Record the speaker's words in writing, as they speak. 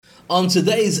On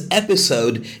today's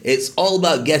episode, it's all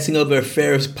about getting over a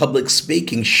fear of public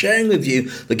speaking, sharing with you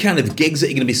the kind of gigs that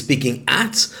you're going to be speaking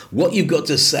at, what you've got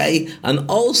to say, and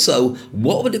also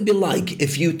what would it be like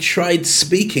if you tried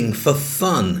speaking for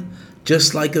fun,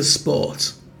 just like a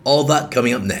sport. All that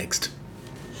coming up next.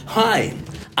 Hi,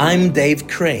 I'm Dave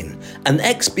Crane, an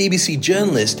ex-BBC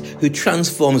journalist who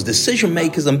transforms decision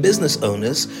makers and business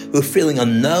owners who are feeling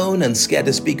unknown and scared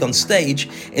to speak on stage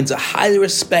into highly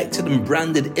respected and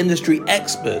branded industry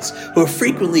experts who are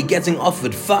frequently getting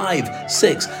offered 5,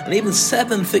 6, and even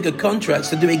 7-figure contracts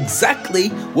to do exactly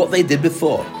what they did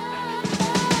before.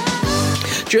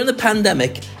 During the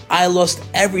pandemic, I lost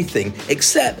everything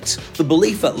except the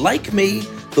belief that, like me,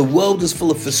 the world is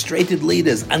full of frustrated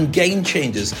leaders and game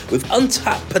changers with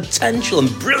untapped potential and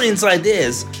brilliant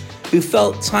ideas who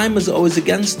felt time was always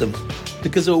against them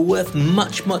because they were worth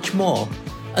much, much more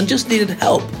and just needed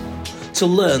help to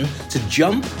learn to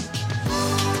jump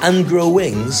and grow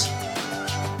wings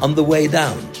on the way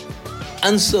down.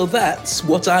 And so that's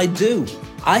what I do.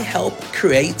 I help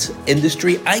create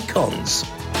industry icons.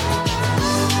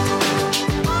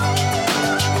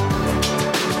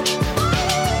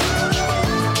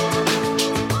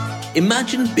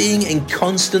 Imagine being in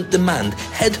constant demand,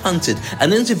 headhunted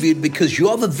and interviewed because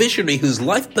you're the visionary whose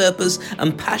life purpose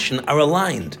and passion are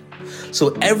aligned. So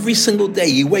every single day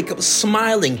you wake up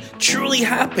smiling, truly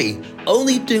happy,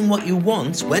 only doing what you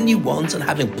want, when you want, and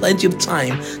having plenty of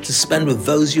time to spend with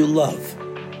those you love.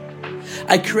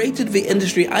 I created the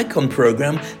Industry Icon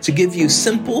program to give you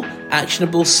simple,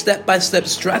 actionable, step-by-step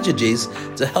strategies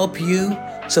to help you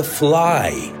to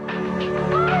fly.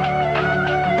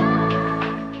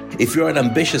 If you're an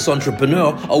ambitious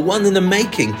entrepreneur or one in the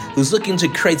making who's looking to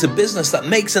create a business that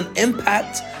makes an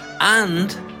impact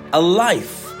and a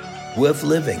life worth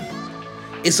living,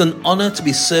 it's an honor to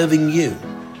be serving you.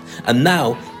 And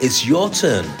now it's your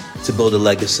turn to build a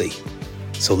legacy.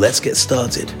 So let's get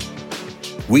started.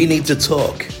 We need to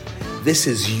talk. This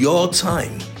is your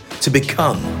time to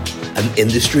become an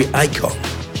industry icon.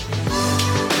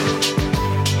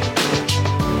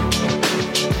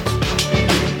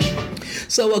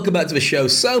 So welcome back to the show.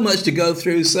 So much to go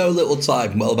through, so little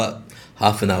time. Well, about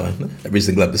half an hour every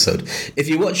single episode. If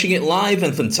you're watching it live,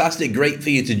 then fantastic, great for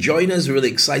you to join us.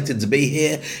 Really excited to be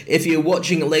here. If you're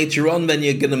watching it later on, then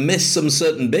you're going to miss some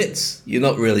certain bits. You're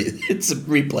not really. It's a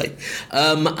replay.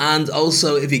 And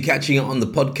also, if you're catching it on the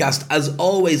podcast, as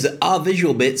always, there are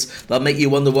visual bits that make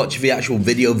you want to watch the actual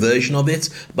video version of it.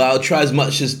 But I'll try as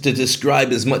much as to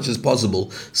describe as much as possible,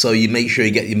 so you make sure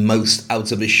you get the most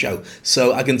out of the show.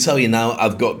 So I can tell you now,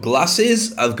 I've got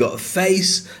glasses, I've got a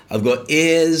face, I've got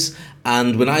ears,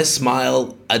 and when I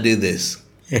smile, I do this.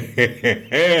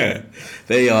 There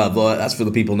you are, boy. That's for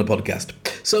the people on the podcast.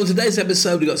 So in today's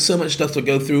episode, we've got so much stuff to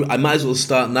go through. I might as well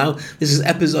start now. This is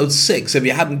episode 6. If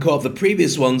you haven't caught the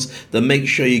previous ones, then make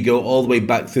sure you go all the way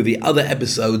back through the other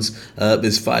episodes.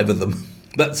 There's 5 of them.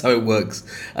 That's how it works.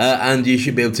 And you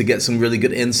should be able to get some really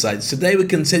good insights. Today we're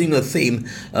continuing the theme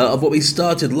of what we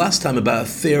started last time about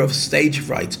fear of stage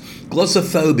fright.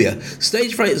 Glossophobia.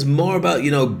 Stage fright is more about,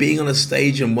 being on a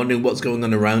stage and wondering what's going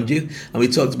on around you. And we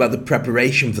talked about the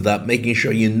preparation for that, making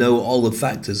sure you know all the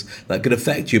factors that could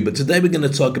affect you. But today we're going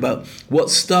to talk about what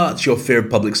starts your fear of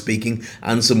public speaking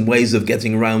and some ways of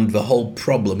getting around the whole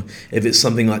problem if it's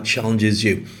something that challenges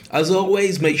you. As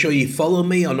always, make sure you follow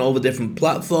me on all the different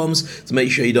platforms to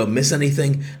make sure you don't miss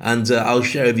anything, and I'll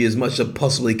share with you as much as I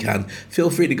possibly can. Feel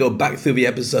free to go back through the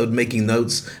episode making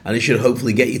notes, and it should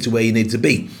hopefully get you to where you need to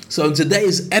be. So in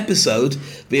today's episode,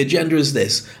 the agenda is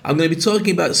this. I'm going to be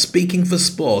talking about speaking for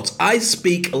sport. I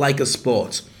speak like a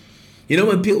sport. You know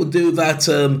when people do that,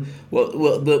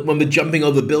 when they're jumping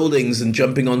over buildings and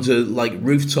jumping onto like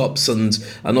rooftops and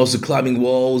also climbing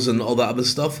walls and all that other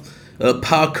stuff?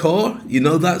 Parkour, you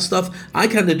know that stuff? I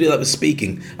kind of do that with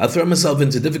speaking. I throw myself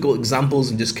into difficult examples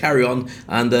and just carry on,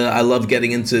 and I love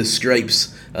getting into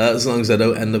scrapes as long as I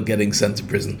don't end up getting sent to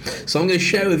prison. So I'm going to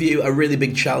share with you a really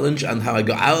big challenge and how I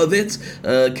got out of it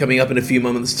coming up in a few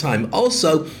moments' time.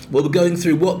 Also, we'll be going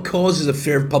through what causes a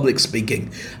fear of public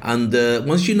speaking, and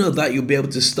once you know that, you'll be able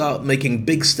to start making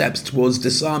big steps towards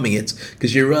disarming it,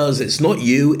 because you realize it's not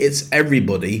you, it's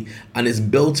everybody, and it's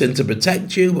built in to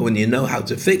protect you, but when you know how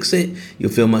to fix it,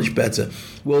 you'll feel much better.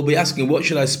 We'll be asking what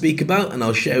should I speak about, and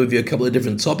I'll share with you a couple of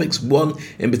different topics. One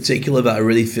in particular that I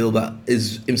really feel that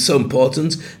is so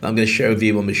important that I'm going to share with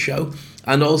you on the show.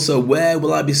 And also, where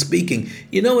will I be speaking?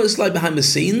 You know what it's like behind the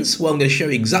scenes? Well, I'm going to show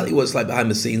you exactly what it's like behind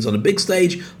the scenes on a big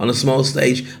stage, on a small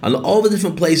stage, and all the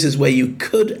different places where you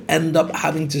could end up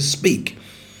having to speak.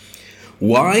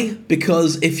 Why?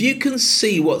 Because if you can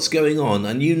see what's going on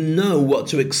and you know what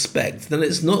to expect, then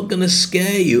it's not going to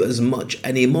scare you as much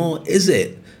anymore, is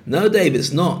it? No, Dave,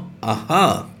 it's not.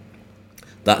 Aha.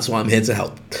 That's why I'm here to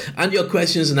help. And your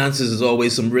questions and answers, as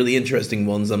always, some really interesting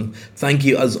ones. Thank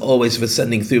you, as always, for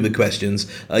sending through the questions.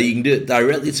 You can do it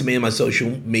directly to me on my social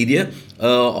media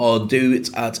or do it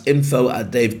at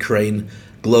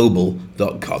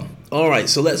info@davecraneglobal.com. All right,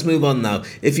 so let's move on now.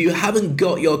 If you haven't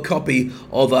got your copy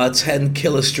of our 10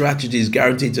 killer strategies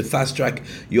guaranteed to fast track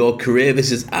your career, this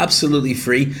is absolutely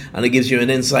free, and it gives you an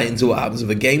insight into what happens if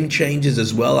a game changes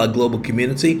as well, our global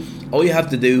community. All you have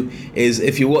to do is,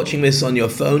 if you're watching this on your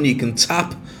phone, you can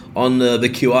tap on the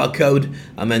QR code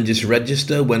and then just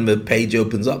register when the page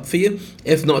opens up for you.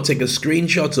 If not, take a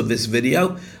screenshot of this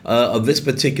video, of this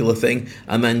particular thing,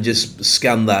 and then just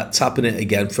scan that, tapping it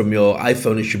again from your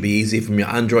iPhone. It should be easy. From your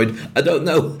Android, I don't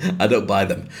know, I don't buy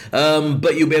them,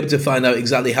 but you'll be able to find out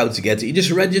exactly how to get it. You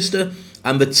just register,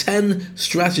 and the 10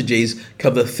 strategies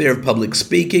cover fear of public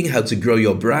speaking, how to grow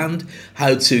your brand,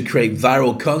 how to create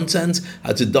viral content,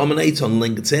 how to dominate on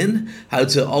LinkedIn, how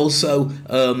to also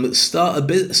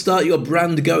start your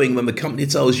brand going when the company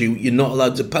tells you you're not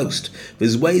allowed to post.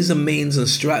 There's ways and means and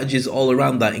strategies all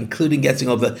around that, including getting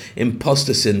over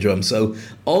imposter syndrome. So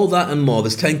all that and more.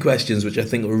 There's 10 questions which I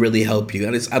think will really help you,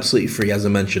 and it's absolutely free, as I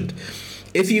mentioned.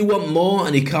 If you want more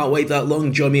and you can't wait that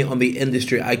long, join me on the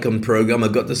Industry Icon program.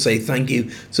 I've got to say thank you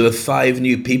to the 5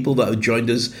 new people that have joined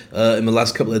us in the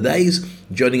last couple of days,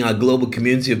 joining our global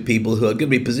community of people who are going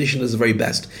to be positioned as the very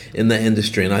best in their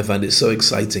industry. And I find it so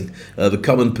exciting, the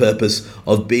common purpose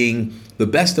of being the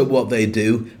best at what they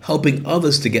do, helping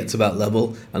others to get to that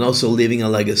level, and also leaving a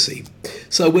legacy.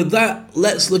 So with that,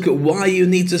 let's look at why you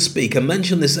need to speak. I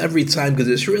mention this every time because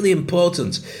it's really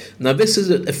important. Now, this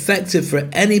is effective for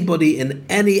anybody in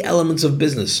any element of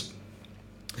business.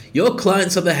 Your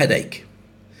clients have a headache.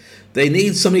 They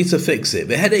need somebody to fix it.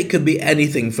 The headache could be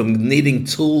anything from needing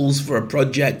tools for a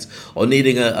project, or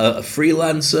needing a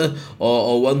freelancer,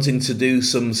 or wanting to do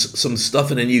some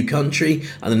stuff in a new country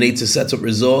and the need to set up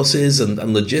resources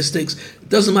and logistics. It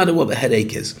doesn't matter what the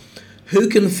headache is. Who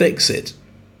can fix it?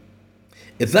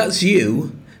 If that's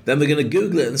you, then we're going to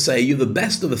Google it and say, you're the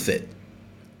best of the fit.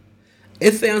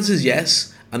 If the answer is yes,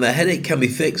 and the headache can be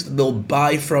fixed, they'll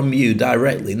buy from you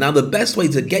directly. Now, the best way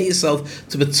to get yourself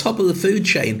to the top of the food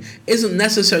chain isn't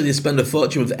necessarily to spend a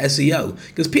fortune with SEO,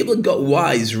 because people have got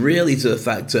wise really to the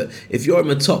fact that if you're in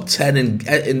the top 10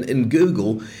 in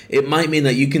Google, it might mean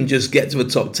that you can just get to the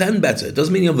top 10 better. It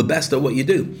doesn't mean you're the best at what you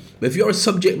do. But if you're a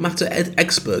subject matter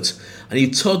expert and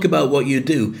you talk about what you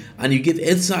do and you give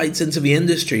insights into the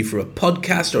industry for a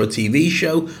podcast or a TV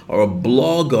show or a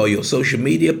blog or your social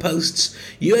media posts,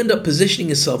 you end up positioning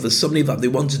yourself as somebody that they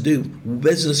want to do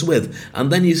business with,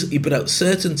 and then you put out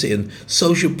certainty and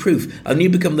social proof, and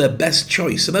you become their best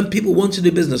choice, and then people want to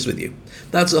do business with you.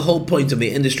 That's the whole point of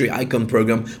the Industry Icon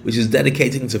program, which is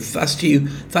dedicating to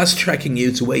fast tracking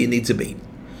you to where you need to be.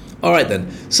 All right then,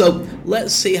 so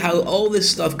let's see how all this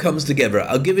stuff comes together.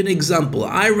 I'll give you an example.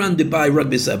 I ran Dubai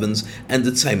Rugby Sevens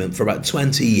Entertainment for about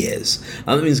 20 years.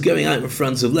 And that means going out in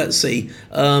front of, let's see,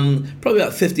 probably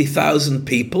about 50,000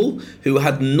 people who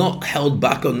had not held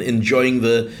back on enjoying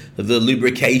the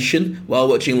lubrication while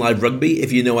watching live rugby,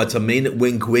 if you know what I mean.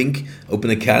 Wink, wink, open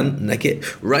a can, neck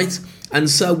it, right? And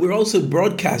so we're also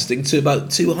broadcasting to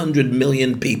about 200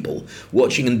 million people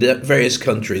watching in various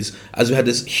countries, as we had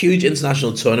this huge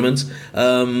international tournament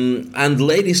and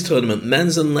ladies tournament,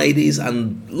 men's and ladies,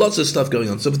 and lots of stuff going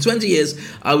on. So for 20 years,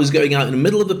 I was going out in the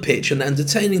middle of the pitch and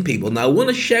entertaining people. Now, I want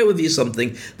to share with you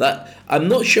something that I'm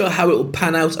not sure how it will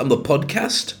pan out on the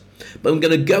podcast, but I'm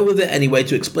going to go with it anyway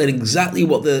to explain exactly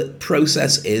what the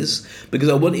process is, because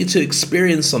I want you to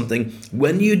experience something.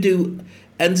 When you do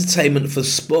entertainment for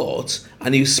sport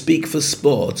and you speak for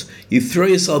sport, you throw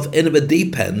yourself into the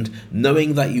deep end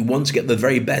knowing that you want to get the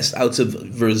very best out of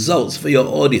the results for your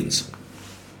audience.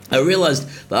 I realized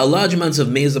that a large amount of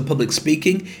me as a public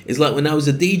speaking is like when I was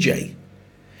a DJ.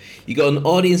 You got an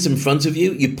audience in front of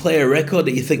you, you play a record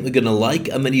that you think they're going to like,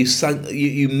 and then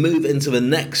you move into the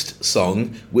next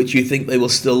song which you think they will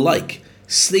still like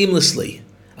seamlessly.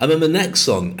 And then the next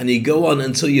song, and you go on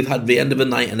until you've had the end of the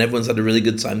night and everyone's had a really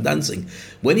good time dancing.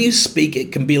 When you speak,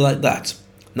 it can be like that.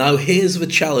 Now, here's the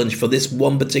challenge for this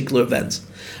one particular event.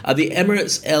 At the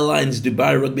Emirates Airlines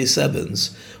Dubai Rugby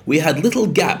Sevens, we had little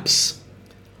gaps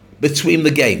between the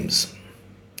games.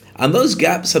 And those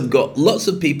gaps have got lots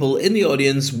of people in the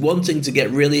audience wanting to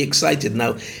get really excited.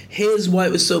 Now, here's why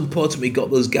it was so important we got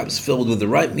those gaps filled with the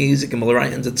right music and the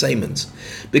right entertainment.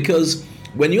 Because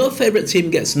when your favourite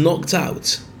team gets knocked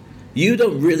out, you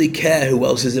don't really care who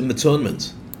else is in the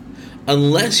tournament.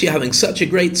 Unless you're having such a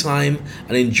great time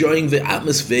and enjoying the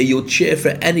atmosphere, you'll cheer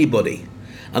for anybody.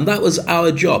 And that was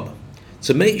our job,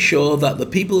 to make sure that the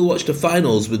people who watched the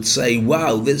finals would say,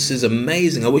 wow, this is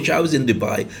amazing. I wish I was in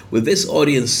Dubai with this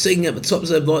audience singing at the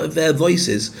tops of their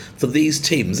voices for these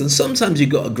teams. And sometimes you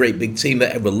got a great big team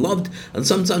that everyone loved, and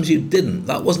sometimes you didn't.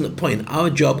 That wasn't the point. Our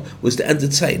job was to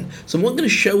entertain. So what I'm going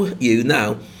to show you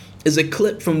now is a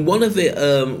clip from one of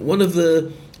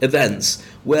the events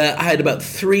where I had about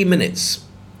 3 minutes.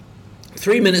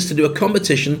 3 minutes to do a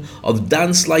competition of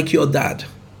Dance Like Your Dad.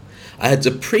 I had to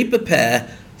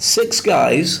pre-prepare 6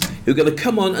 guys who are going to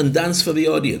come on and dance for the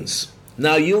audience.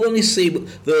 Now, you'll only see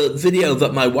the video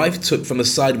that my wife took from the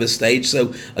side of the stage,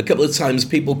 so a couple of times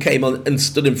people came on and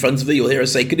stood in front of her. You'll hear her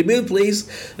say, "Could you move, please?"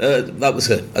 That was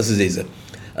her. That's Aziza.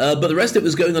 But the rest of it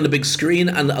was going on a big screen,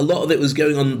 and a lot of it was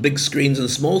going on big screens and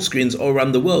small screens all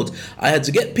around the world. I had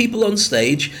to get people on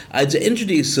stage, I had to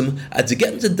introduce them, I had to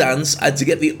get them to dance, I had to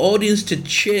get the audience to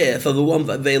cheer for the one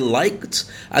that they liked,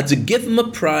 I had to give them a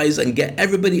prize and get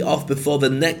everybody off before the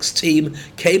next team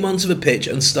came onto the pitch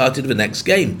and started the next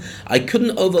game. I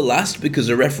couldn't overlast because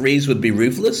the referees would be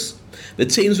ruthless, the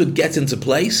teams would get into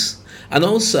place, and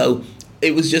also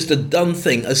it was just a done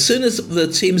thing. As soon as the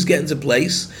teams get into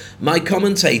place, my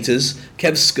commentators,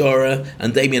 Kev Scorer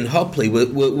and Damien Hopley,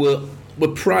 were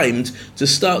primed to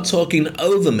start talking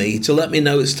over me to let me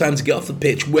know it's time to get off the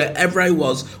pitch wherever I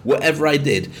was, whatever I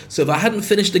did. So if I hadn't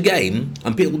finished the game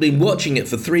and people had been watching it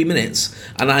for 3 minutes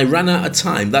and I ran out of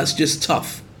time, that's just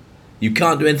tough. You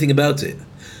can't do anything about it.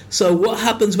 So what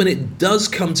happens when it does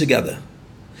come together?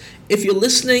 If you're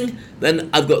listening, then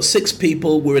I've got 6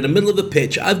 people. We're in the middle of the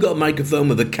pitch. I've got a microphone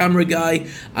with a camera guy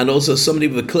and also somebody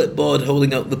with a clipboard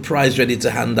holding up the prize ready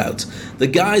to hand out. The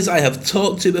guys I have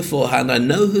talked to beforehand, I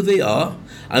know who they are.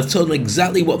 I've told them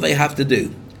exactly what they have to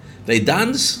do. They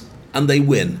dance and they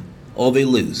win, or they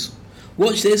lose.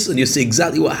 Watch this and you'll see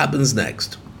exactly what happens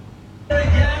next.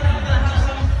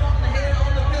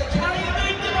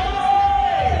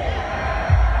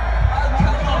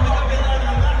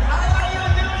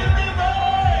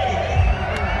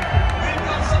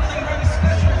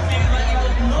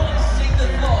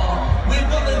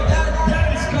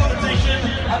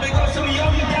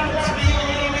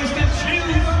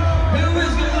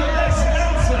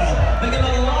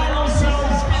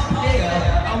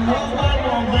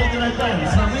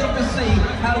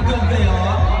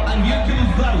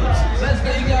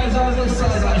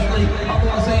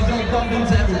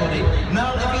 To everybody.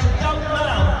 Now, if you don't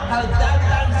know how that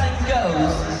dancing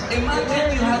goes, imagine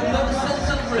you had no sense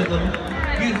of rhythm,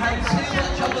 you had too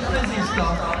much of the fizzy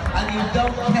stuff, and you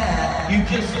don't care, you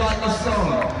just like the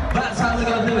song. That's how we're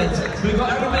going to do it. We've got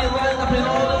everybody lined up in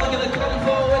order, we're going to come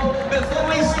forward. Before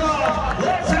we start,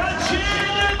 let's have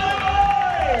cheer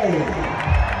boy!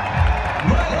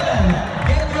 Right then,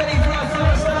 get ready for our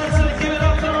first dancer. Give it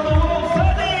up for the wall,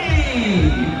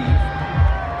 Fanny!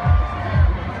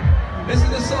 This is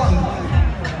the song.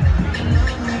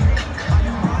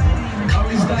 Oh,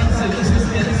 he's dancing. This is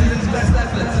his best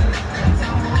effort.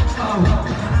 Oh,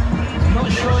 I'm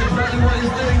not sure exactly what he's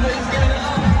doing, but he's getting it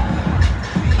up.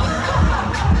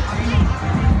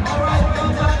 All right, go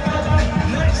back.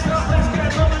 Next up, let's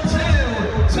get number 2.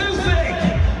 Too Thick.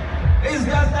 Is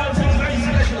that dancing very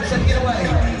special? Take it away.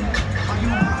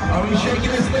 Oh, he's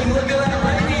shaking his thing. Look at that,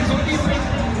 ladies. What do you think?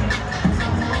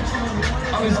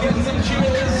 Oh, he's getting some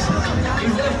cheers.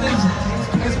 He's left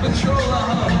his controller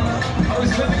home. Oh,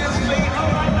 he's moving his feet. All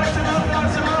right, that's enough.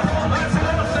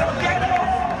 So get off.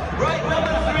 Right,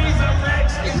 number 3's up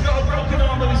next. He's got a broken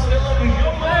arm, but he's still up.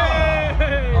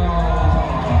 Oh,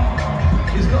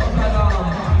 he's got a bad arm.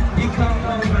 He can't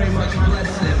run very much,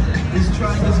 bless him. He's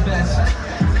trying his best.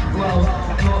 Well,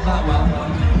 not that well.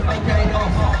 Okay,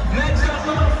 off. Next up,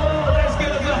 number 4. Let's give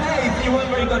it to Hayes. You weren't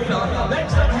very good, fella.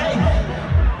 Next up, Hayes.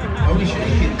 Oh, he's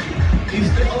shaking.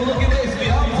 Oh, look at this.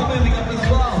 The arms are moving up as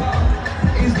well.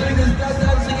 He's doing his dad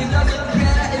dancing. He doesn't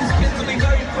care. His kids will be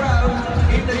very proud,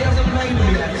 even if he hasn't made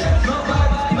them yet. Not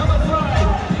bad. Number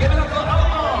 5. Give it up for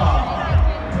Omar.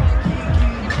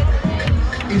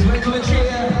 He's waiting for the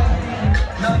cheer.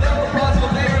 Now, they're all part of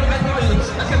a favorite event.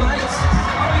 Look at the lights.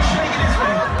 Oh, he's shaking his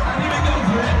head. And he's going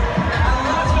for it.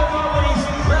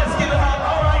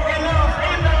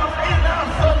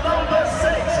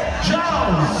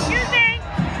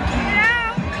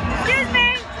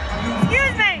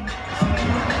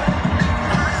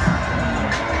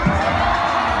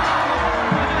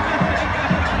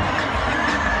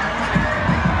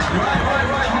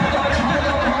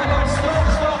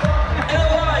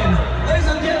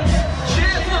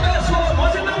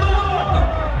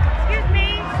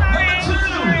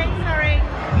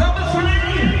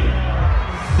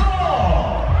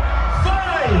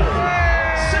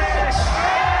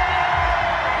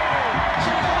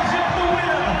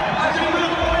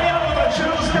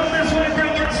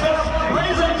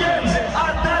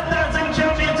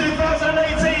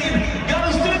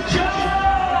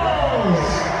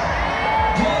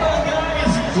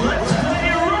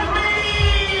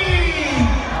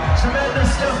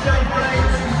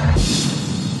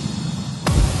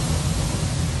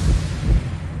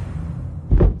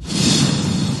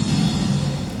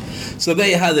 So there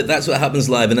you have it. That's what happens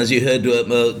live. And as you heard,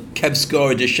 Kev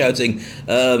Scorer just shouting,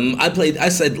 I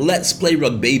said, let's play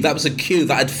rugby. That was a cue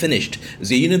that I'd finished. It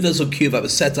was a universal cue that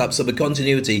was set up so the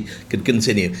continuity could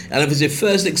continue. And if it's your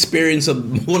first experience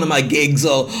of one of my gigs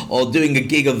or doing a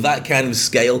gig of that kind of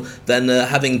scale, then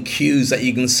having cues that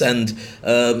you can send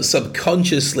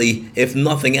subconsciously, if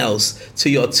nothing else,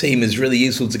 to your team is really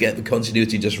useful to get the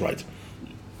continuity just right.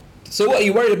 So what are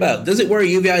you worried about? Does it worry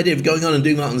you, the idea of going on and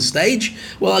doing that on stage?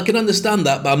 Well, I can understand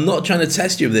that, but I'm not trying to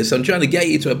test you with this. I'm trying to get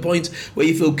you to a point where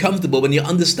you feel comfortable. When you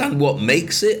understand what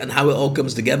makes it and how it all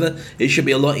comes together, it should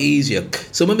be a lot easier.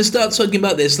 So when we start talking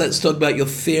about this, let's talk about your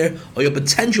fear or your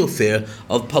potential fear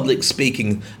of public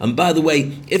speaking. And by the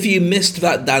way, if you missed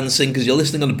that dancing because you're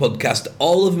listening on a podcast,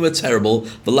 all of them are terrible.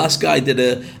 The last guy did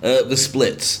the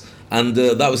splits. And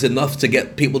that was enough to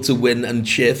get people to win and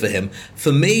cheer for him.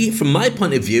 For me, from my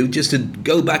point of view, just to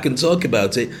go back and talk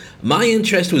about it, my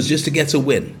interest was just to get a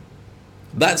win.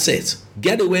 That's it.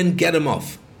 Get a win, get them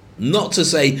off. Not to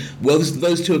say, well,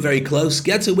 those two are very close.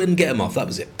 Get a win, get them off. That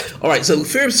was it. All right, so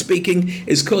fear of speaking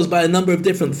is caused by a number of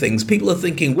different things. People are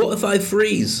thinking, what if I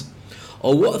freeze?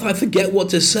 Or what if I forget what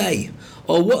to say?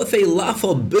 Or what if they laugh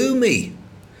or boo me?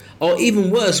 Or even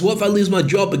worse, what if I lose my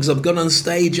job because I've gone on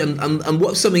stage and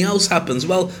what if something else happens?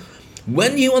 Well,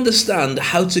 when you understand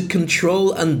how to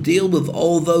control and deal with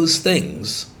all those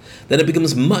things, then it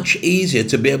becomes much easier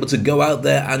to be able to go out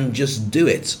there and just do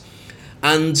it.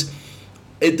 And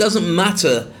it doesn't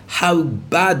matter how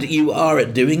bad you are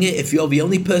at doing it. If you're the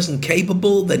only person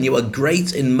capable, then you are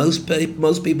great in most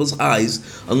people's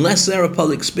eyes, unless they're a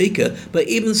public speaker. But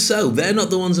even so, they're not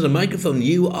the ones on the microphone,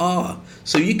 you are.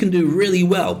 So you can do really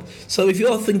well. So if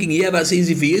you're thinking, yeah, that's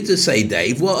easy for you to say,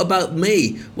 Dave, what about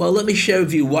me? Well, let me share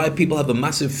with you why people have a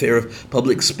massive fear of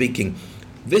public speaking.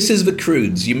 This is The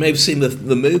Croods. You may have seen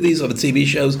the movies or the TV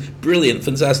shows. Brilliant,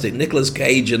 fantastic. Nicolas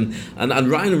Cage and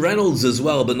Ryan Reynolds as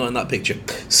well, but not in that picture.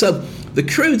 So The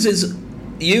Croods is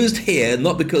used here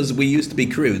not because we used to be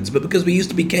Croods, but because we used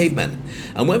to be cavemen.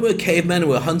 And when we were cavemen and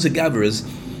we were hunter-gatherers,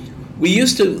 we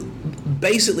used to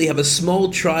basically have a small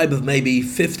tribe of maybe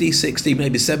 50, 60,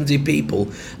 maybe 70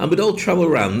 people, and we'd all travel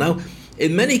around. Now,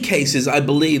 in many cases, I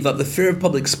believe that the fear of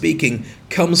public speaking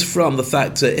comes from the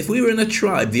fact that if we were in a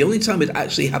tribe, the only time we'd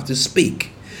actually have to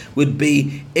speak would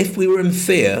be if we were in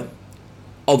fear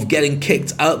of getting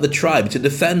kicked out of the tribe to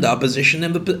defend our position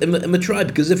in the tribe.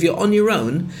 Because if you're on your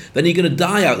own, then you're going to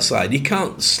die outside. You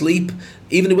can't sleep.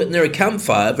 Even near a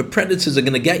campfire, the predators are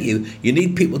going to get you. You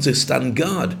need people to stand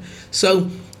guard.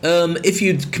 So if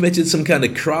you'd committed some kind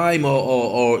of crime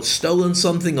or stolen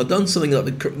something or done something that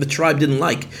the tribe didn't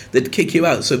like, they'd kick you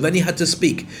out. So then you had to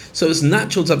speak. So it's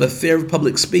natural to have a fear of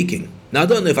public speaking. Now, I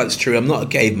don't know if that's true. I'm not a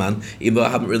caveman, even though I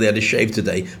haven't really had a shave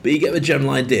today. But you get the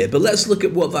general idea. But let's look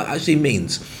at what that actually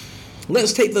means.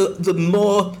 Let's take the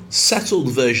more settled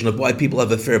version of why people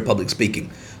have a fear of public speaking.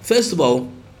 First of all,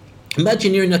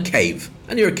 imagine you're in a cave,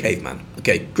 and you're a caveman.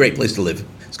 Okay, great place to live.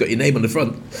 It's got your name on the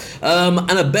front. And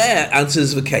a bear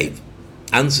enters the cave.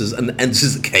 Enters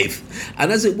the cave.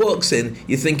 And as it walks in,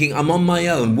 you're thinking, I'm on my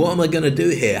own. What am I going to do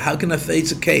here? How can I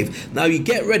face a cave? Now you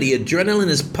get ready. Adrenaline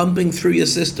is pumping through your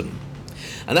system.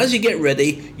 And as you get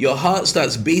ready, your heart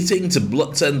starts beating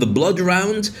to send the blood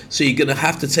around, so you're going to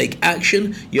have to take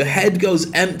action. Your head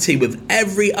goes empty with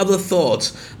every other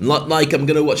thought. Not like I'm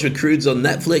going to watch The Croods on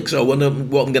Netflix or what I'm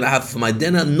going to have for my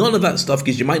dinner. None of that stuff,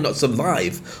 because you might not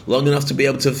survive long enough to be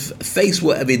able to face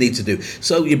whatever you need to do.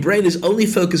 So your brain is only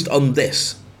focused on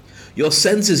this. Your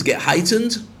senses get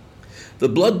heightened. The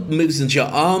blood moves into your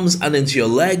arms and into your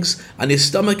legs, and your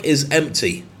stomach is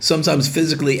empty. Sometimes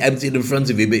physically emptied in front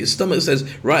of you, but your stomach says,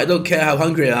 right, I don't care how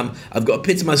hungry I am, I've got a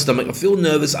pit in my stomach, I feel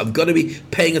nervous, I've got to be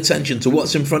paying attention to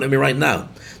what's in front of me right now.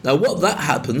 Now what that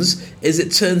happens is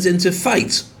it turns into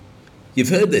fight. You've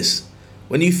heard this.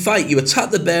 When you fight, you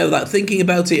attack the bear without thinking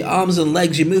about it, arms and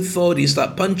legs, you move forward, you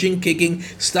start punching, kicking,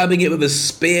 stabbing it with a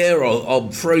spear or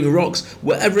throwing rocks,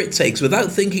 whatever it takes,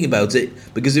 without thinking about it,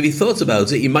 because if you thought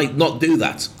about it, you might not do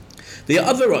that. The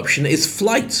other option is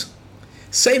flight.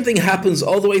 Same thing happens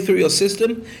all the way through your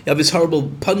system. You have this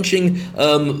horrible punching,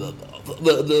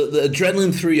 the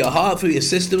adrenaline through your heart, through your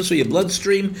system, through your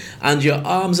bloodstream, and your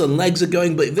arms and legs are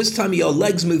going, but this time your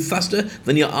legs move faster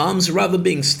than your arms. Rather than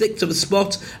being stick to the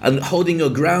spot and holding your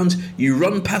ground, you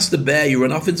run past the bear, you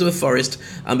run off into the forest,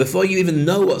 and before you even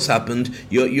know what's happened,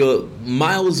 you're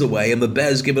miles away and the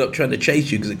bear's given up trying to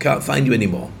chase you because it can't find you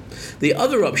anymore. The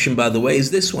other option, by the way,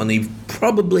 is this one. You've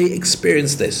probably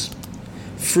experienced this.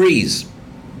 Freeze.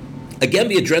 Again,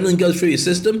 the adrenaline goes through your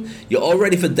system, you're all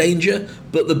ready for danger,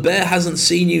 but the bear hasn't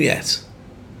seen you yet.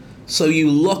 So you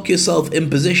lock yourself in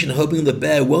position, hoping the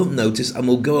bear won't notice and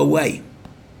will go away.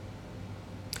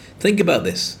 Think about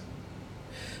this.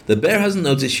 The bear hasn't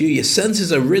noticed you. Your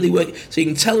senses are really working. So you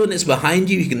can tell when it's behind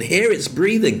you. You can hear its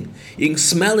breathing. You can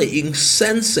smell it. You can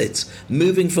sense it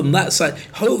moving from that side.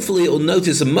 Hopefully it will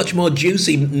notice a much more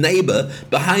juicy neighbor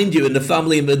behind you in the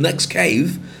family in the next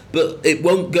cave, but it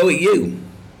won't go at you.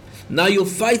 Now you'll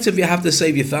fight if you have to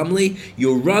save your family.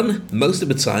 You'll run most of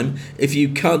the time if you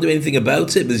can't do anything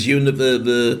about it. There's you and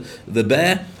the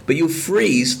bear, but you'll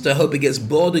freeze to hope it gets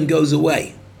bored and goes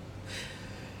away.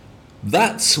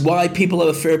 That's why people have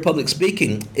a fear of public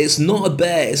speaking. It's not a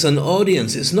bear, it's an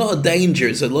audience. It's not a danger,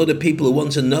 it's a load of people who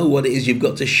want to know what it is you've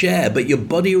got to share, but your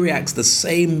body reacts the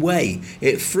same way.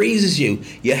 It freezes you.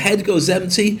 Your head goes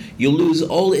empty, you lose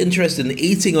all interest in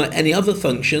eating or any other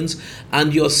functions,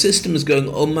 and your system is going,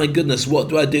 oh my goodness, what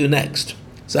do I do next?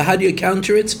 So how do you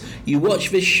counter it? You watch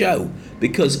this show,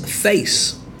 because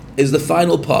face is the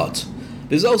final part.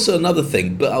 There's also another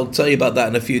thing, but I'll tell you about that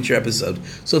in a future episode.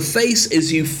 So face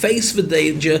is you face the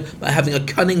danger by having a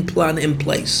cunning plan in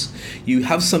place. You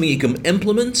have something you can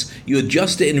implement, you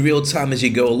adjust it in real time as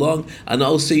you go along, and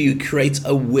also you create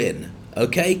a win.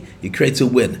 Okay? You create a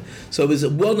win. So there's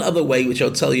one other way which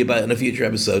I'll tell you about in a future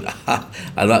episode,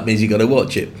 and that means you've got to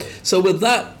watch it. So with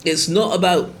that, it's not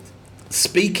about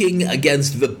speaking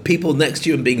against the people next to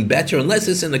you and being better unless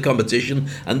it's in a competition,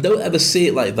 and don't ever see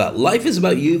it like that. Life is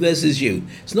about you versus you.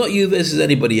 It's not you versus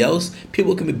anybody else.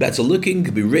 People can be better looking,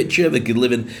 could be richer, they could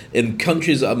live in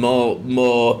countries that are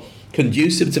more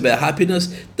conducive to their happiness.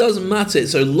 Doesn't matter.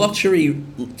 It's a lottery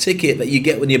ticket that you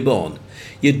get when you're born.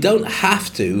 You don't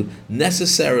have to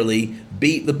necessarily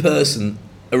beat the person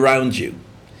around you.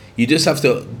 You just have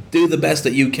to do the best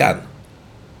that you can.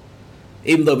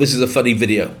 Even though this is a funny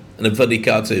video and a funny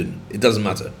cartoon, it doesn't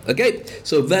matter. Okay?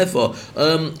 So therefore,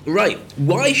 right,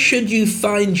 why should you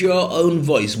find your own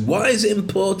voice? Why is it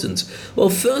important? Well,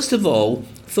 first of all,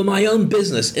 for my own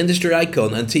business, Industry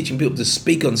Icon, and teaching people to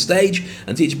speak on stage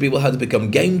and teaching people how to become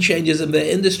game changers in their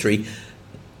industry,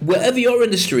 wherever your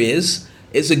industry is,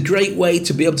 it's a great way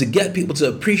to be able to get people to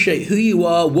appreciate who you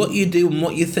are, what you do, and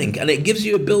what you think. And it gives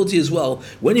you ability as well,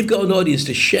 when you've got an audience,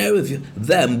 to share with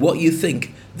them what you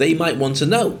think they might want to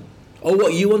know, or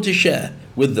what you want to share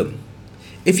with them.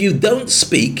 If you don't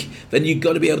speak, then you've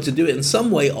got to be able to do it in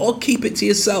some way, or keep it to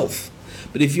yourself.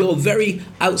 But if you're very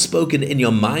outspoken in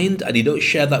your mind and you don't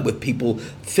share that with people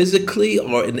physically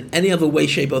or in any other way,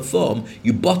 shape or form,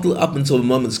 you bottle it up until the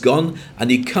moment's gone, and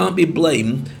you can't be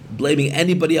blaming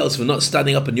anybody else for not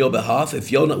standing up on your behalf if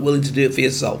you're not willing to do it for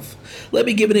yourself. Let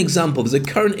me give an example. There's a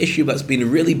current issue that's been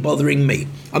really bothering me.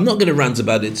 I'm not going to rant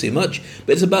about it too much,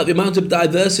 but it's about the amount of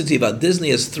diversity that Disney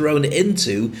has thrown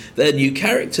into their new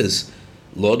characters.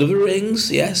 Lord of the Rings,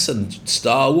 yes, and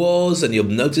Star Wars, and you've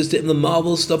noticed it in the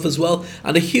Marvel stuff as well,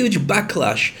 and a huge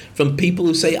backlash from people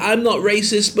who say, I'm not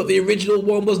racist, but the original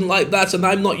one wasn't like that, and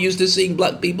I'm not used to seeing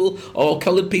black people, or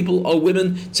coloured people, or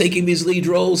women taking these lead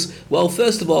roles. Well,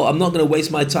 first of all, I'm not going to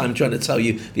waste my time trying to tell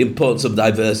you the importance of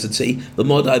diversity. The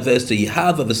more diversity you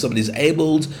have, whether somebody's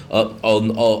abled,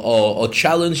 or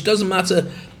challenged, doesn't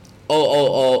matter,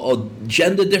 or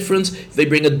gender difference, they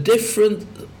bring a different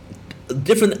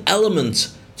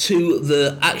element to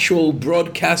the actual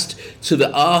broadcast, to the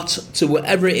art, to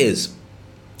whatever it is.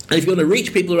 And if you want to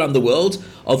reach people around the world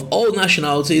of all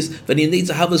nationalities, then you need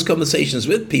to have those conversations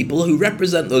with people who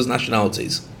represent those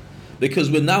nationalities, because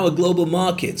we're now a global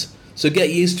market. So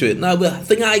get used to it. Now, the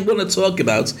thing I want to talk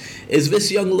about is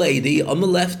this young lady on the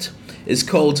left is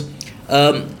called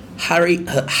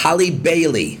Halle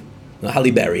Bailey,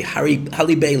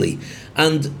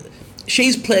 and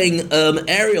she's playing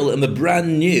Ariel in the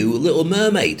brand new Little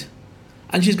Mermaid.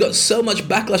 And she's got so much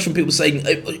backlash from people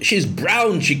saying, she's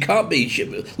brown, she can't be.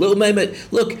 Little Mermaid.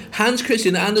 Look, Hans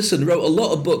Christian Andersen wrote a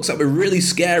lot of books that were really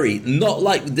scary, not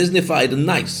like Disneyfied and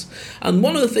nice. And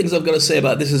one of the things I've got to say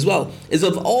about this as well is,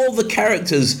 of all the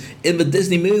characters in the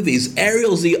Disney movies,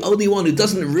 Ariel's the only one who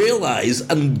doesn't realize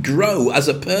and grow as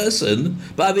a person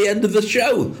by the end of the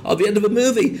show, or the end of a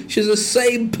movie. She's the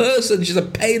same person, she's a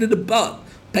pain in the butt.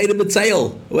 Pain in the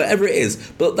tail, whatever it is.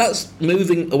 But that's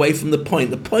moving away from the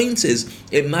point. The point is,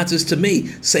 it matters to me.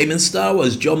 Same in Star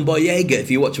Wars. John Boyega, if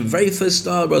you watch the very first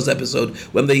Star Wars episode,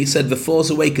 when they said The Force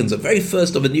Awakens, the very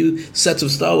first of a new set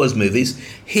of Star Wars movies,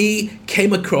 he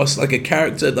came across like a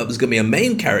character that was going to be a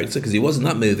main character, because he was in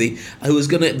that movie, who was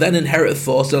going to then inherit a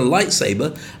Force and a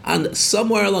lightsaber, and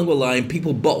somewhere along the line,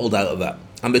 people bottled out of that.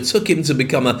 And it took him to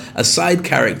become a side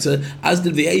character, as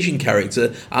did the Asian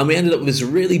character, and we ended up with this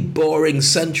really boring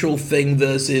central thing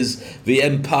versus the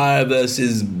Empire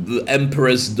versus the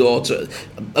Emperor's daughter.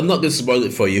 I'm not going to spoil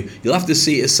it for you. You'll have to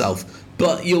see it yourself.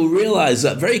 But you'll realise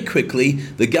that very quickly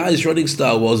the guys running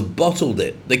Star Wars bottled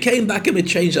it. They came back and they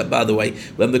changed that, by the way,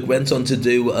 when they went on to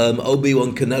do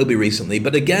Obi-Wan Kenobi recently.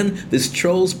 But again, there's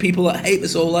trolls, people that hate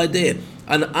this whole idea.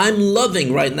 And I'm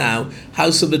loving right now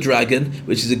House of the Dragon,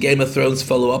 which is a Game of Thrones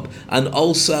follow-up, and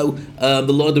also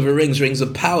The Lord of the Rings, Rings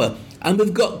of Power. And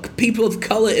we've got people of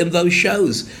colour in those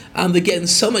shows. And they're getting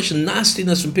so much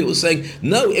nastiness from people saying,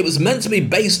 no, it was meant to be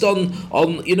based on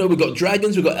we've got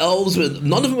dragons, we've got elves,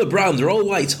 none of them are brown, they're all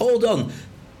white. Hold on.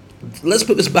 Let's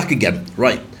put this back again.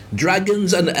 Right.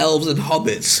 Dragons and elves and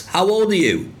hobbits. How old are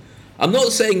you? I'm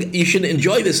not saying you shouldn't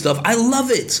enjoy this stuff. I love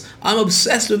it. I'm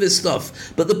obsessed with this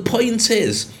stuff. But the point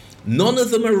is, none of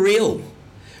them are real.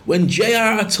 When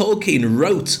J.R.R. Tolkien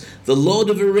wrote The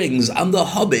Lord of the Rings and The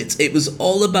Hobbit, it was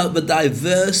all about the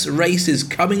diverse races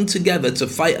coming together to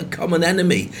fight a common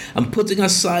enemy and putting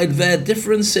aside their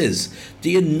differences. Do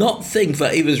you not think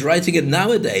that if he was writing it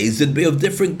nowadays, it'd be of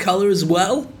different colour as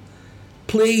well?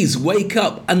 Please wake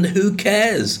up, and who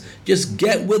cares? Just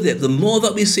get with it. The more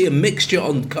that we see a mixture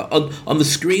on the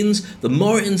screens, the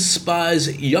more it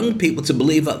inspires young people to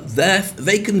believe that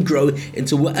they can grow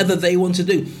into whatever they want to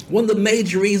do. One of the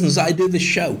major reasons I do this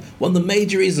show, one of the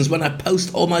major reasons when I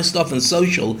post all my stuff on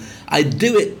social, I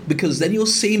do it because then you'll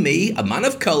see me, a man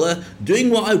of colour, doing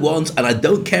what I want, and I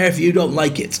don't care if you don't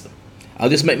like it. I'll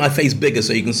just make my face bigger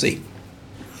so you can see.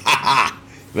 Ha ha!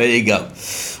 There you go.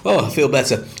 Oh, I feel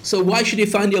better. So why should you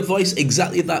find your voice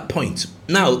exactly at that point?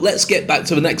 Now, let's get back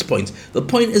to the next point. The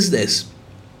point is this.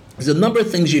 There's a number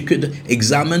of things you could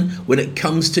examine when it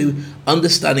comes to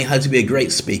understanding how to be a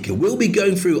great speaker. We'll be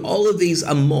going through all of these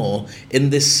and more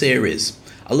in this series.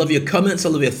 I love your comments. I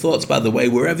love your thoughts, by the way.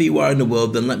 Wherever you are in the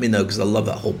world, then let me know, because I love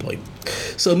that whole point.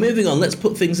 So moving on, let's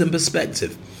put things in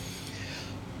perspective.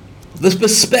 The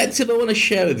perspective I want to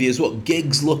share with you is what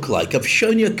gigs look like. I've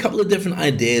shown you a couple of different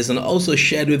ideas and also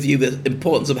shared with you the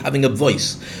importance of having a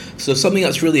voice. So something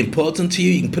that's really important to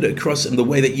you, you can put it across in the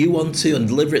way that you want to and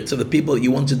deliver it to the people that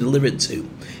you want to deliver it to.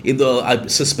 Even though I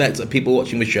suspect that people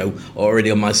watching the show are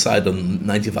already on my side on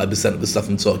 95% of the stuff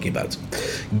I'm talking about.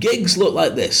 Gigs look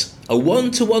like this. A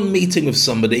one-to-one meeting with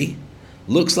somebody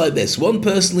looks like this. One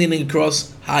person leaning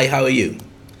across, hi, how are you?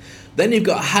 Then you've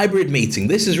got a hybrid meeting.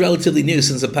 This is relatively new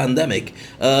since the pandemic.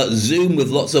 Zoom with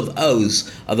lots of O's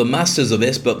are the masters of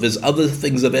this, but there's other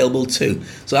things available too.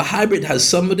 So a hybrid has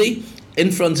somebody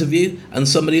in front of you and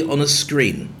somebody on a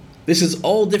screen. This is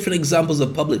all different examples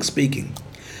of public speaking.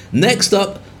 Next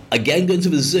up, again going to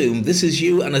the Zoom, this is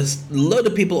you and a load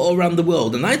of people all around the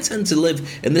world. And I tend to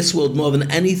live in this world more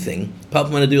than anything, apart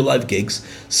from when I do live gigs.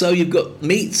 So you've got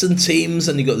meets and teams,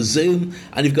 and you've got Zoom,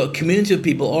 and you've got a community of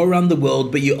people all around the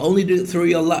world, but you only do it through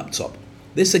your laptop.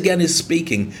 This again is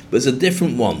speaking, but it's a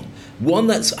different one. One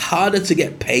that's harder to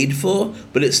get paid for,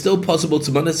 but it's still possible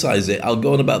to monetize it. I'll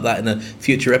go on about that in a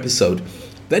future episode.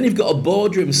 Then you've got a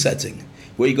boardroom setting,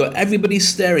 where you've got everybody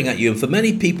staring at you. And for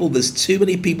many people, there's too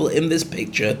many people in this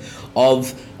picture of,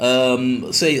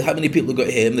 say, how many people have got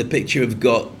here? In the picture, we've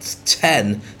got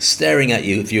 10 staring at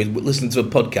you if you're listening to a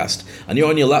podcast. And you're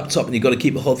on your laptop and you've got to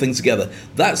keep the whole thing together.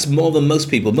 That's more than most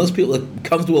people. Most people are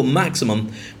comfortable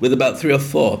maximum with about 3 or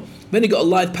 4. Then you've got a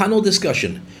live panel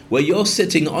discussion, where you're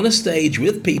sitting on a stage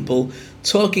with people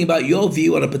talking about your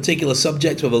view on a particular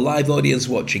subject with a live audience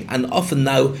watching. And often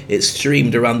now, it's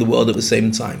streamed around the world at the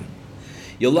same time.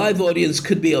 Your live audience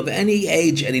could be of any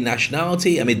age, any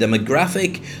nationality, any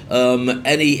demographic,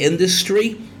 any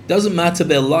industry. Doesn't matter,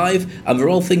 they're live and they're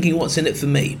all thinking, what's in it for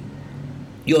me?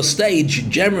 Your stage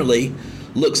generally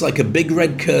looks like a big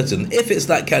red curtain, if it's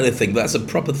that kind of thing. That's a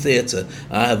proper theatre,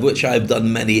 of which I've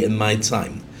done many in my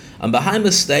time. And behind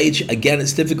the stage, again,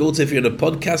 it's difficult if you're in a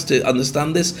podcast to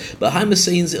understand this. Behind the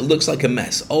scenes, it looks like a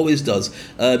mess. Always does.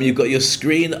 You've got your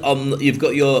screen you've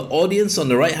got your audience on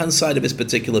the right-hand side of this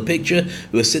particular picture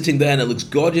who are sitting there, and it looks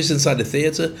gorgeous inside the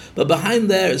theatre. But behind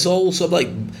there, it's all sort of like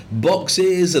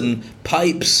boxes and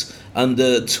pipes and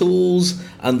tools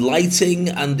and lighting,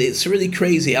 and it's really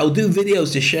crazy. I'll do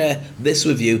videos to share this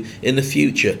with you in the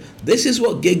future. This is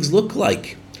what gigs look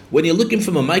like. When you're looking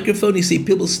from a microphone, you see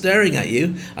people staring at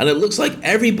you, and it looks like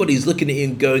everybody's looking at you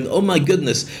and going, oh my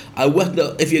goodness, I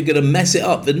wonder if you're going to mess it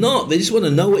up. They're not. They just want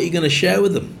to know what you're going to share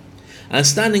with them. And a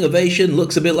standing ovation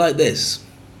looks a bit like this.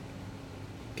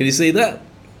 Can you see that?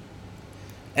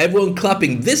 Everyone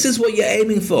clapping. This is what you're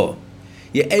aiming for.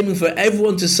 You're aiming for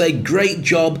everyone to say, great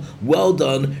job, well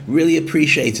done, really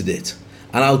appreciated it.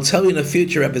 And I'll tell you in a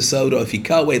future episode, or if you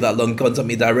can't wait that long, contact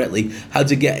me directly, how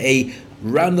to get a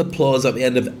round of applause at the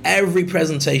end of every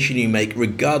presentation you make,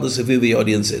 regardless of who the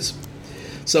audience is.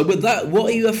 So with that, what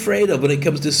are you afraid of when it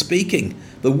comes to speaking?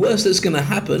 The worst that's going to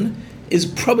happen is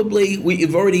probably what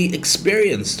you've already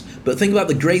experienced. But think about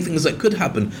the great things that could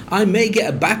happen. I may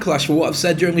get a backlash for what I've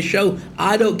said during the show.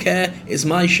 I don't care. It's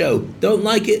my show. Don't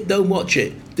like it, don't watch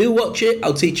it. Do watch it.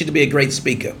 I'll teach you to be a great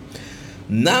speaker.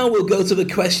 Now we'll go to the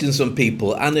questions from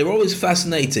people, and they're always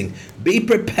fascinating. Be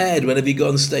prepared whenever you go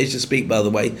on stage to speak, by the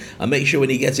way, and make sure when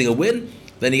you're getting a win,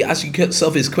 then you ask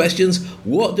yourself these questions.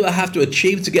 What do I have to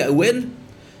achieve to get a win?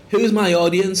 Who's my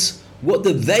audience? What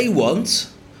do they want?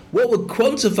 What would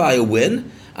quantify a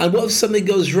win? And what if something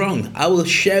goes wrong? I will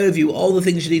share with you all the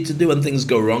things you need to do when things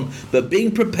go wrong, but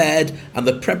being prepared and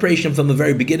the preparation from the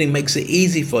very beginning makes it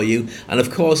easy for you. And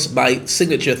of course, my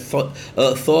signature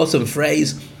thought and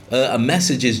phrase, a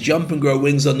message is jump and grow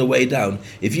wings on the way down.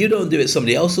 If you don't do it,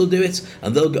 somebody else will do it,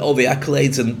 and they'll get all the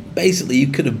accolades, and basically you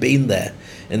could have been there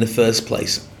in the first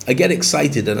place. I get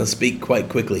excited and I speak quite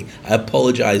quickly. I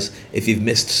apologize if you've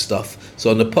missed stuff.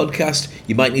 So on the podcast,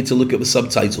 you might need to look at the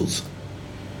subtitles.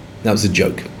 That was a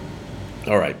joke.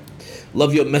 All right.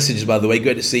 Love your messages, by the way.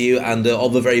 Great to see you, and all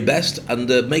the very best. And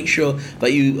make sure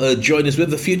that you join us with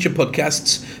the future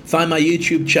podcasts. Find my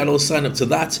YouTube channel, sign up to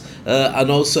that.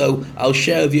 And also, I'll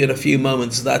share with you in a few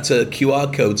moments that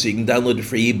QR code so you can download a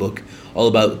free ebook all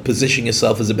about positioning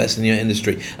yourself as the best in your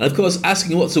industry. And of course,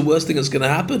 asking what's the worst thing that's going to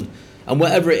happen. And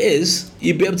whatever it is,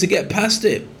 you'll be able to get past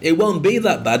it. It won't be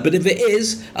that bad, but if it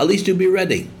is, at least you'll be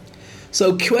ready.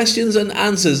 So questions and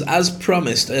answers, as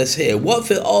promised, is here. What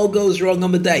if it all goes wrong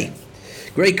on the day?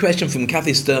 Great question from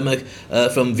Kathy Sturmer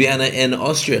from Vienna in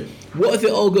Austria. What if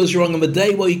it all goes wrong on the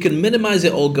day? Well, you can minimize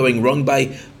it all going wrong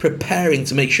by preparing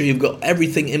to make sure you've got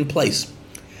everything in place.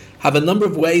 Have a number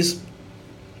of ways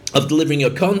of delivering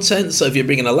your content. So if you're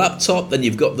bringing a laptop, then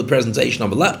you've got the presentation on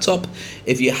the laptop.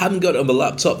 If you haven't got it on the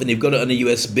laptop, then you've got it on a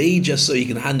USB, just so you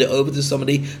can hand it over to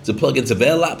somebody to plug into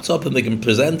their laptop and they can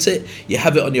present it. You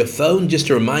have it on your phone just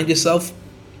to remind yourself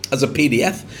as a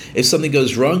PDF if something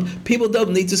goes wrong. People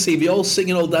don't need to see the all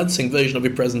singing, all dancing version of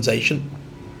your presentation.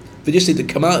 They just need to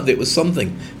come out of it with something,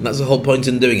 and that's the whole point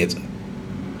in doing it.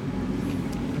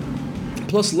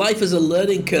 Plus, life is a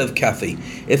learning curve, Kathy.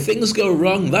 If things go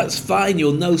wrong, that's fine.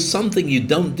 You'll know something you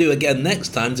don't do again next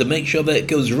time to make sure that it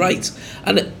goes right.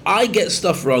 And I get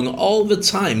stuff wrong all the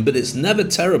time, but it's never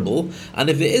terrible. And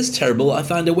if it is terrible, I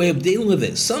find a way of dealing with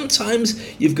it. Sometimes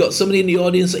you've got somebody in the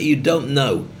audience that you don't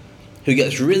know who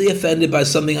gets really offended by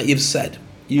something that you've said.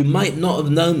 You might not have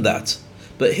known that.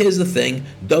 But here's the thing,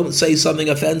 don't say something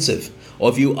offensive. Or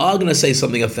if you are going to say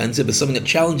something offensive or something that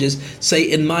challenges, say,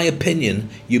 in my opinion.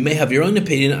 You may have your own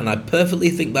opinion, and I perfectly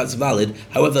think that's valid.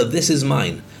 However, this is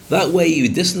mine. That way you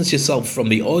distance yourself from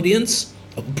the audience,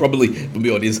 probably from the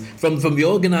audience, from the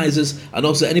organizers, and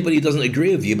also anybody who doesn't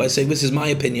agree with you by saying, this is my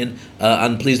opinion,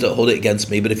 and please don't hold it against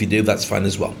me. But if you do, that's fine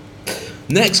as well.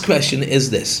 Next question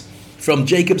is this, from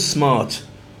Jacob Smart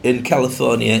in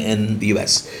California in the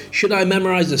US. Should I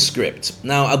memorize a script?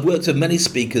 Now, I've worked with many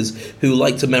speakers who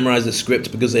like to memorize a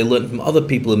script because they learn from other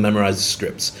people who memorize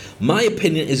scripts. My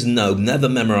opinion is no, never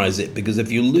memorize it, because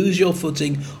if you lose your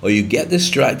footing or you get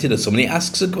distracted or somebody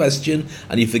asks a question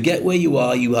and you forget where you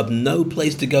are, you have no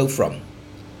place to go from.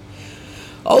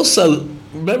 Also,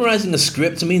 memorizing a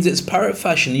script means it's parrot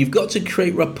fashion. You've got to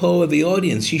create rapport with the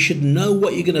audience. You should know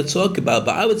what you're going to talk about,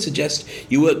 but I would suggest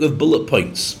you work with bullet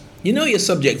points. You know your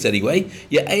subject anyway.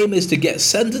 Your aim is to get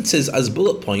sentences as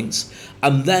bullet points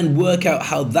and then work out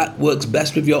how that works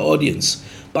best with your audience.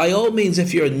 By all means,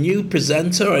 if you're a new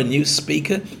presenter or a new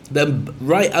speaker, then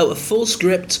write out a full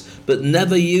script but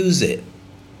never use it.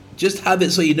 Just have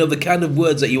it so you know the kind of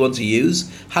words that you want to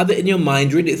use. Have it in your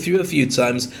mind, read it through a few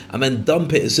times, and then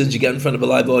dump it as soon as you get in front of a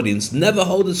live audience. Never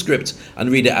hold a script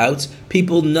and read it out.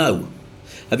 People know.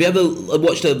 Have you ever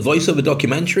watched a voiceover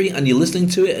documentary and you're listening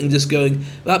to it and just going,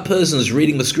 that person's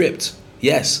reading the script?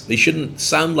 Yes, they shouldn't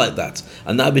sound like that,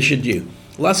 and neither should you.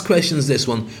 Last question is this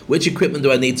one. Which equipment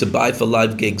do I need to buy for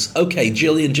live gigs? Okay,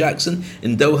 Jillian Jackson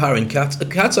in Doha in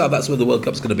Qatar, that's where the World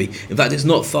Cup's going to be. In fact, it's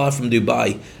not far from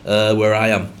Dubai, where I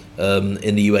am,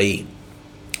 in the UAE.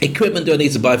 Equipment do I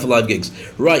need to buy for live gigs?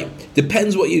 Right,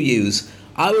 depends what you use.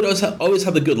 I would always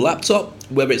have a good laptop,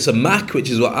 whether it's a Mac, which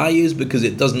is what I use because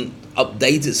it doesn't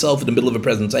update itself in the middle of a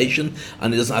presentation,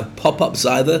 and it doesn't have pop-ups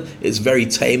either. It's very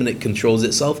tame and it controls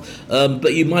itself.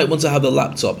 But you might want to have a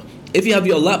laptop. If you have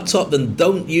your laptop, then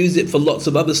don't use it for lots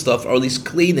of other stuff, or at least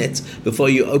clean it before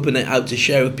you open it out to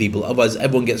share with people. Otherwise,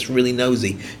 everyone gets really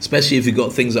nosy, especially if you've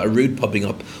got things that are rude popping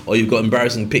up, or you've got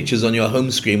embarrassing pictures on your home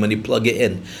screen when you plug it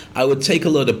in. I would take a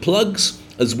load of plugs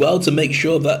as well to make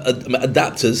sure that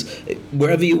adapters,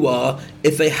 wherever you are,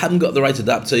 if they haven't got the right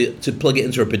adapter to plug it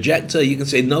into a projector, you can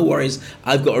say, no worries,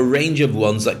 I've got a range of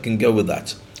ones that can go with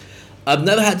that. I've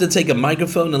never had to take a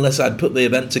microphone unless I'd put the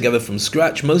event together from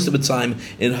scratch. Most of the time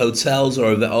in hotels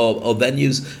or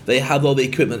venues, they have all the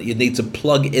equipment that you need to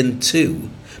plug into.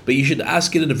 But you should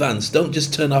ask in advance. Don't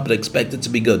just turn up and expect it to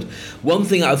be good. One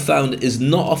thing I've found is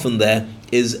not often there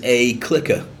is a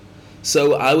clicker.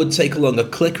 So I would take along a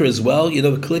clicker as well. You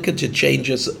know, a clicker to change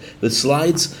the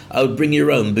slides. I would bring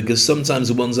your own because sometimes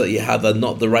the ones that you have are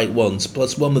not the right ones.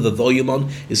 Plus one with the volume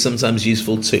on is sometimes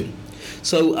useful too.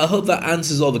 So I hope that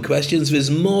answers all the questions. If there's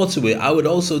more to it, I would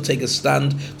also take a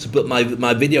stand to put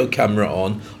my video camera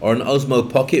on, or an Osmo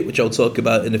Pocket, which I'll talk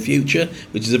about in the future,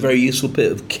 which is a very useful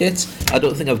bit of kit. I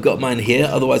don't think I've got mine here,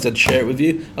 otherwise I'd share it with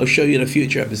you. I'll show you in a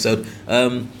future episode.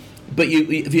 But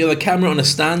if you have a camera on a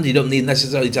stand, you don't need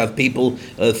necessarily to have people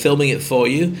filming it for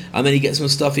you, and then you get some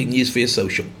stuff you can use for your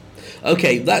social.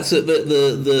 Okay, that's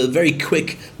the very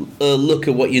quick look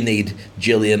at what you need,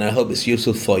 Jillian. I hope it's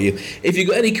useful for you. If you've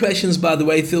got any questions, by the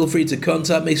way, feel free to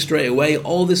contact me straight away.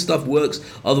 All this stuff works,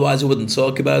 otherwise I wouldn't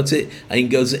talk about it. And you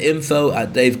can go to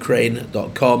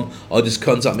info@davecrane.com or just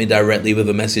contact me directly with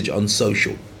a message on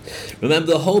social.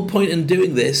 Remember, the whole point in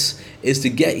doing this is to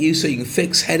get you so you can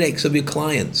fix headaches of your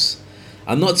clients.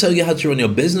 I'm not telling you how to run your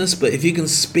business, but if you can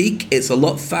speak, it's a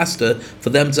lot faster for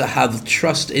them to have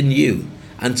trust in you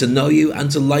and to know you and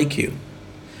to like you.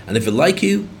 And if they like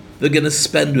you, they're going to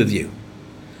spend with you.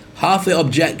 Half the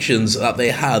objections that they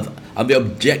have and the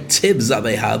objectives that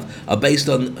they have are based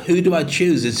on who do I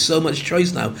choose? There's so much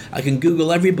choice now. I can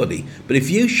Google everybody. But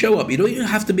if you show up, you don't even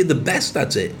have to be the best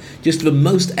at it, just the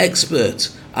most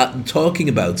expert at talking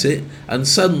about it, and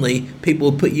suddenly people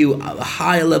will put you at a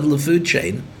higher level of food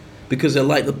chain because they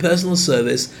like the personal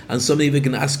service and somebody even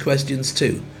can ask questions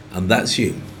too. And that's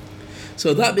you.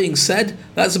 So that being said,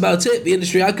 that's about it. The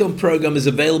Industry Icon program is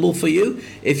available for you.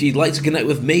 If you'd like to connect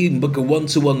with me, you can book a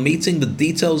one-to-one meeting. The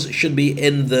details should be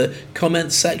in the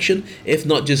comments section. If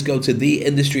not, just go to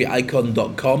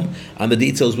theindustryicon.com and the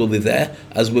details will be there,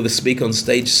 as with the Speak on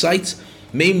Stage site.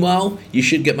 Meanwhile, you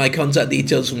should get my contact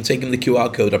details from taking the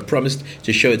QR code. I promised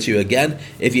to show it to you again.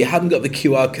 If you haven't got the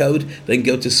QR code, then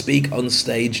go to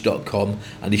speakonstage.com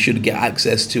and you should get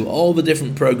access to all the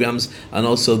different programs and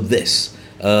also this.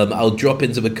 I'll drop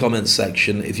into the comments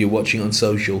section, if you're watching on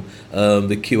social,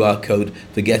 the QR code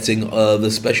for getting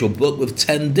the special book with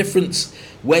 10 different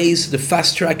ways to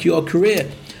fast track your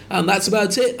career. And that's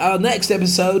about it. Our next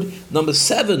episode, number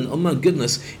 7, oh my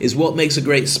goodness, is what makes a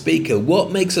great speaker.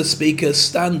 What makes a speaker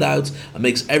stand out and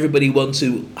makes everybody want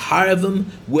to hire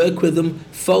them, work with them,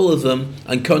 follow them,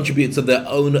 and contribute to their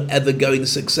own ever-going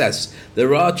success.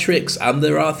 There are tricks and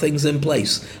there are things in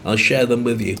place. I'll share them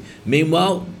with you.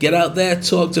 Meanwhile, get out there,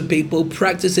 talk to people,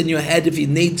 practice in your head if you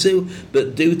need to,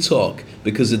 but do talk.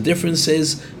 Because the difference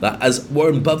is that, as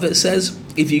Warren Buffett says,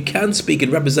 if you can speak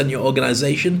and represent your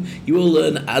organization, you will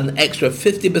earn an extra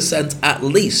 50% at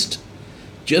least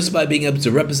just by being able to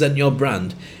represent your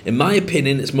brand. In my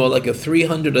opinion, it's more like a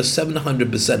 300 or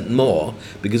 700% more,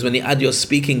 because when you add your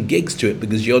speaking gigs to it,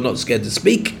 because you're not scared to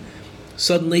speak,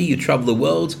 suddenly you travel the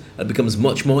world and it becomes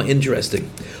much more interesting.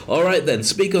 All right then,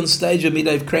 Speak on Stage with me,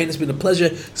 Dave Crane. It's been a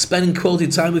pleasure spending quality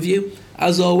time with you.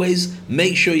 As always,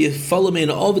 make sure you follow me on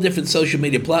all the different social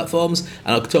media platforms,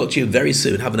 and I'll talk to you very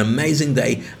soon. Have an amazing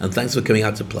day, and thanks for coming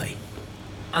out to play.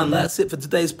 And that's it for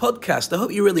today's podcast. I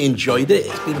hope you really enjoyed it.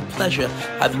 It's been a pleasure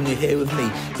having you here with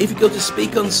me. If you go to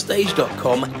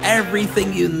speakonstage.com,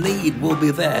 everything you need will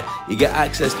be there. You get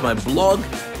access to my blog,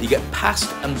 you get past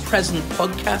and present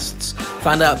podcasts,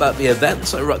 find out about the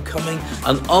events that are upcoming,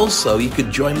 and also you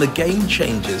could join the Game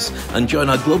Changers and join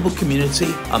our global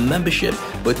community, our membership.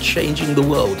 We're changing the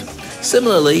world.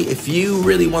 Similarly, if you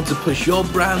really want to push your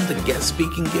brand and get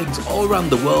speaking gigs all around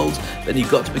the world, then you've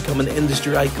got to become an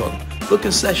industry icon. Book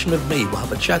a session with me, we'll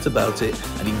have a chat about it,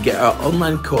 and you can get our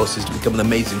online courses to become an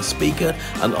amazing speaker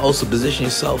and also position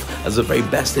yourself as the very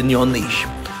best in your niche.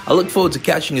 I look forward to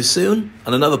catching you soon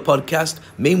on another podcast.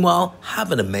 Meanwhile,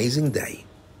 have an amazing day.